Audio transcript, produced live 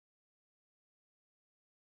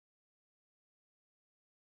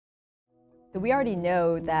We already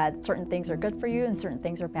know that certain things are good for you and certain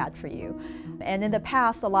things are bad for you. And in the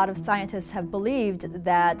past, a lot of scientists have believed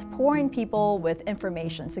that pouring people with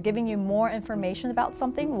information, so giving you more information about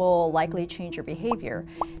something, will likely change your behavior.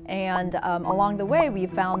 And along the way, we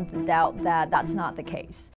found out that that's not the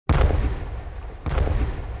case.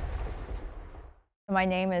 My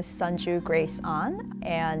name is Sunju Grace An,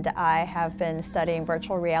 and I have been studying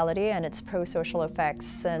virtual reality and its pro-social effects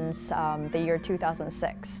since the year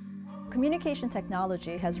 2006. Communication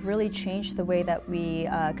technology has really changed the way that we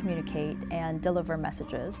communicate and deliver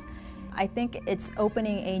messages. I think it's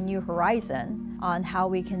opening a new horizon on how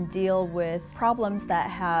we can deal with problems that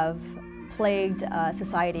have plagued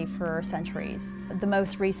society for centuries. The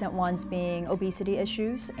most recent ones being obesity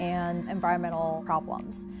issues and environmental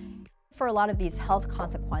problems. For a lot of these health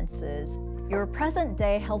consequences, your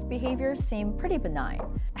present-day health behaviors seem pretty benign.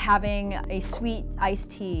 Having a sweet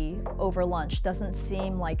iced tea over lunch doesn't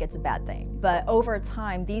seem like it's a bad thing. But over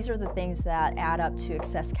time, these are the things that add up to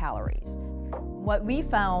excess calories. What we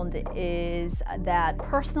found is that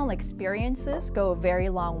personal experiences go a very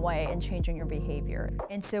long way in changing your behavior.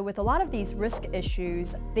 And so with a lot of these risk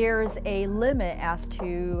issues, there's a limit as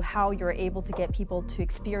to how you're able to get people to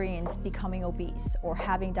experience becoming obese, or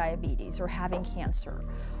having diabetes, or having cancer,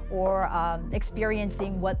 or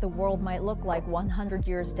experiencing what the world might look like 100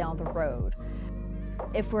 years down the road.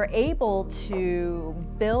 If we're able to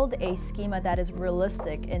build a schema that is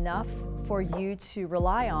realistic enough for you to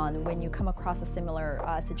rely on when you come across a similar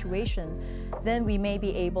situation, then we may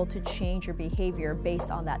be able to change your behavior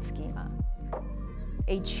based on that schema.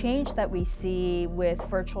 A change that we see with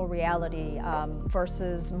virtual reality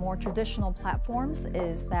versus more traditional platforms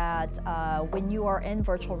is that when you are in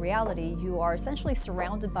virtual reality, you are essentially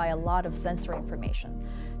surrounded by a lot of sensory information.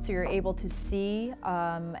 So you're able to see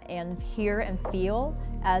and hear and feel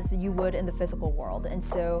as you would in the physical world. And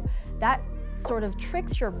so that sort of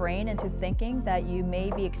tricks your brain into thinking that you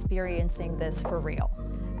may be experiencing this for real,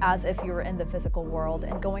 as if you were in the physical world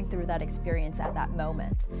and going through that experience at that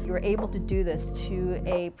moment. You're able to do this to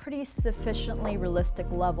a pretty sufficiently realistic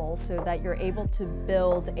level so that you're able to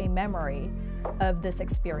build a memory of this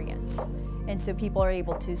experience. And so people are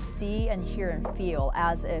able to see and hear and feel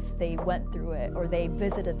as if they went through it or they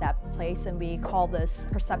visited that place, and we call this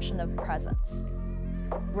perception of presence.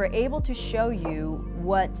 We're able to show you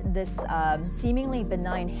what this seemingly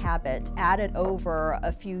benign habit added over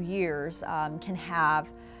a few years can have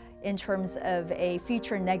in terms of a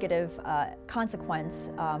future negative consequence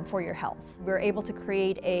for your health. We're able to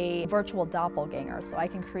create a virtual doppelganger, so I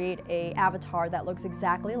can create an avatar that looks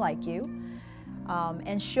exactly like you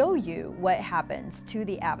and show you what happens to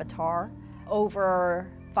the avatar over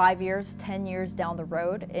 5 years, 10 years down the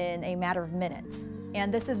road in a matter of minutes.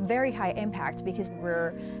 And this is very high impact because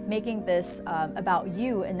we're making this about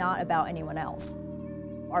you and not about anyone else.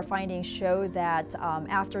 Our findings show that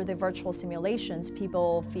after the virtual simulations,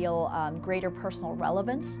 people feel greater personal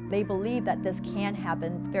relevance. They believe that this can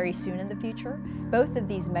happen very soon in the future. Both of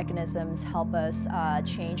these mechanisms help us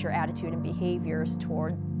change your attitude and behaviors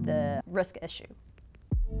toward the risk issue.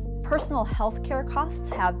 Personal health care costs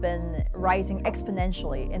have been rising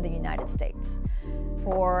exponentially in the United States.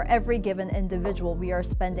 For every given individual, we are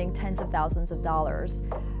spending tens of thousands of dollars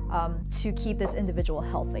to keep this individual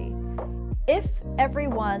healthy. If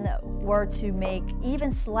everyone were to make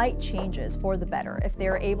even slight changes for the better, if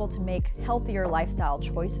they're able to make healthier lifestyle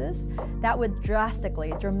choices, that would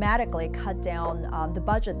dramatically cut down the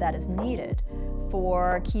budget that is needed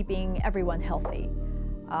for keeping everyone healthy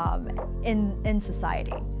in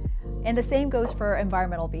society. And the same goes for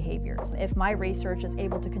environmental behaviors. If my research is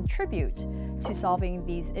able to contribute to solving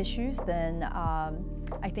these issues, then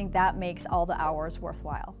I think that makes all the hours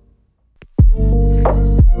worthwhile.